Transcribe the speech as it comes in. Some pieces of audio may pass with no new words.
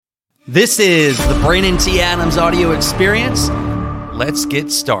This is the Brandon T. Adams audio experience. Let's get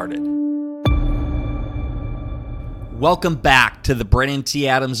started. Welcome back to the Brandon T.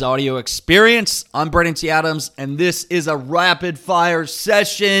 Adams audio experience. I'm Brandon T. Adams, and this is a rapid fire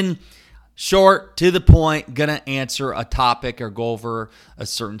session. Short, to the point, gonna answer a topic or go over a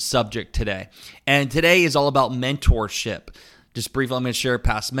certain subject today. And today is all about mentorship. Just briefly, I'm going to share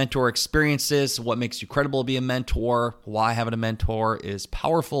past mentor experiences, what makes you credible to be a mentor, why having a mentor is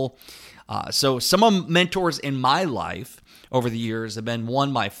powerful. So some of mentors in my life over the years have been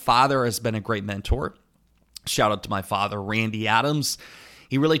one, my father has been a great mentor. Shout out to my father, Randy Adams.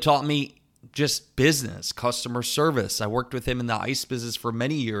 He really taught me just business, customer service. I worked with him in the ice business for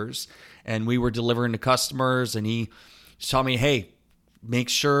many years, and we were delivering to customers, and he taught me, hey, make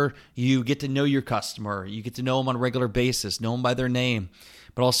sure you get to know your customer. You get to know them on a regular basis, know them by their name.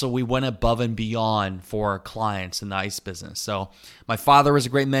 But also we went above and beyond for our clients in the ice business. So my father was a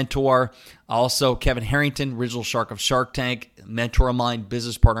great mentor. Also, Kevin Harrington, original shark of Shark Tank, mentor of mine,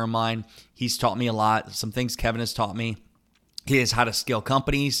 business partner of mine. He's taught me a lot. Some things Kevin has taught me. He is how to scale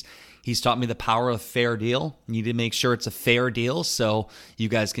companies. He's taught me the power of fair deal. You need to make sure it's a fair deal so you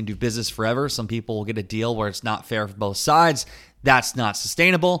guys can do business forever. Some people will get a deal where it's not fair for both sides. That's not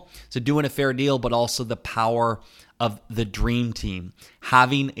sustainable. So doing a fair deal, but also the power of the dream team,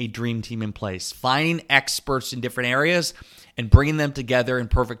 having a dream team in place, finding experts in different areas and bringing them together in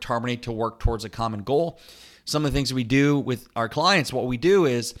perfect harmony to work towards a common goal. Some of the things we do with our clients, what we do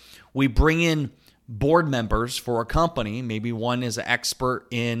is we bring in board members for a company. Maybe one is an expert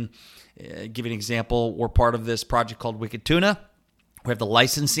in, give you an example, we're part of this project called Wicked Tuna. We have the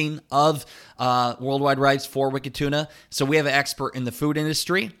licensing of worldwide rights for Wicked Tuna. So we have an expert in the food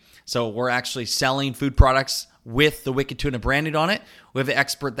industry. So we're actually selling food products with the Wicked Tuna branded on it. We have an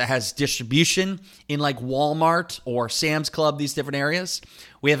expert that has distribution in like Walmart or Sam's Club, these different areas.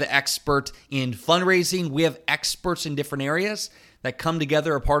 We have an expert in fundraising. We have experts in different areas that come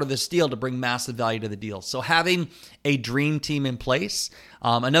together, a part of this deal to bring massive value to the deal. So having a dream team in place.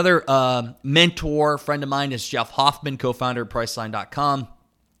 Another mentor friend of mine is Jeff Hoffman, co-founder of Priceline.com.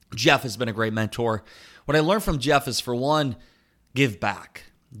 Jeff has been a great mentor. What I learned from Jeff is, for one, give back.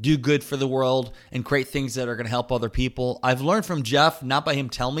 Do good for the world and create things that are going to help other people. I've learned from Jeff, not by him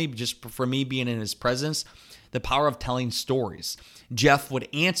telling me, but just for me being in his presence, the power of telling stories. Jeff would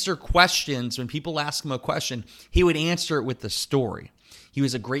answer questions. When people ask him a question, he would answer it with the story. He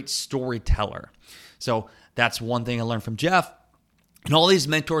was a great storyteller. So that's one thing I learned from Jeff. And all these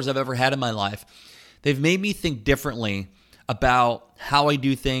mentors I've ever had in my life, they've made me think differently about how I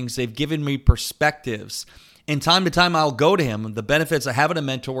do things. They've given me perspectives. And time to time, I'll go to him. The benefits of having a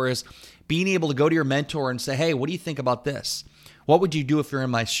mentor is being able to go to your mentor and say, hey, what do you think about this? What would you do if you're in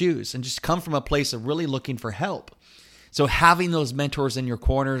my shoes? And just come from a place of really looking for help. So having those mentors in your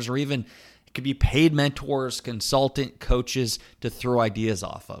corners, or even it could be paid mentors, consultant, coaches to throw ideas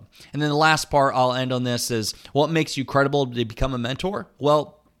off of. And then the last part I'll end on this is, what makes you credible to become a mentor?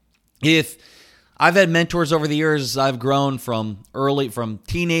 Well, if I've had mentors over the years, I've grown from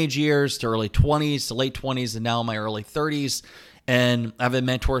teenage years to early 20s to late 20s and now in my early 30s. And I've had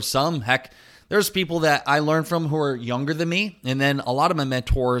mentors, there's people that I learned from who are younger than me. And then a lot of my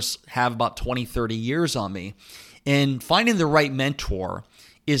mentors have about 20, 30 years on me. And finding the right mentor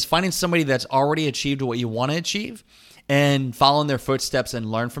is finding somebody that's already achieved what you want to achieve and following their footsteps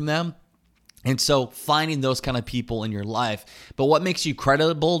and learn from them. And so finding those kind of people in your life. But what makes you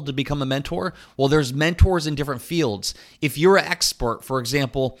credible to become a mentor? Well, there's mentors in different fields. If you're an expert, for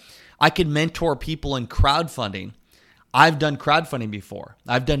example, I can mentor people in crowdfunding. I've done crowdfunding before.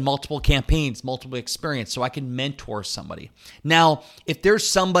 I've done multiple campaigns, multiple experience, so I can mentor somebody. Now, if there's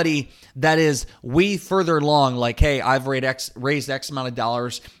somebody that is way further along, like, hey, I've raised X amount of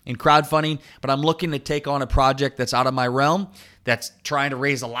dollars in crowdfunding, but I'm looking to take on a project that's out of my realm, that's trying to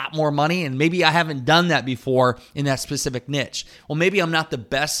raise a lot more money, and maybe I haven't done that before in that specific niche. Well, maybe I'm not the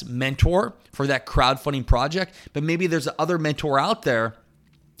best mentor for that crowdfunding project, but maybe there's another mentor out there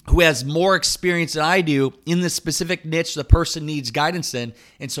who has more experience than I do in the specific niche the person needs guidance in,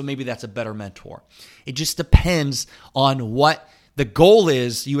 and so maybe that's a better mentor. It just depends on what the goal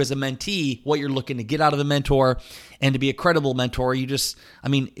is, you as a mentee, what you're looking to get out of the mentor. And to be a credible mentor,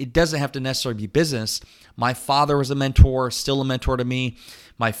 it doesn't have to necessarily be business. My father was a mentor, still a mentor to me.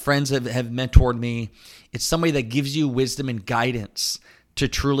 My friends have mentored me. It's somebody that gives you wisdom and guidance to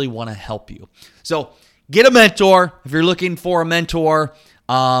truly want to help you. So get a mentor. If you're looking for a mentor,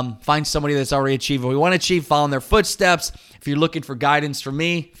 find somebody that's already achieved what we want to achieve, follow in their footsteps. If you're looking for guidance from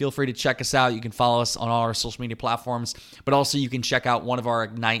me, feel free to check us out. You can follow us on all our social media platforms, but also you can check out one of our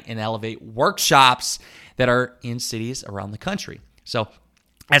Ignite and Elevate workshops that are in cities around the country. So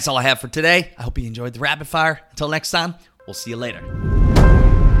That's all I have for today. I hope you enjoyed the rapid fire. Until next time, we'll see you later.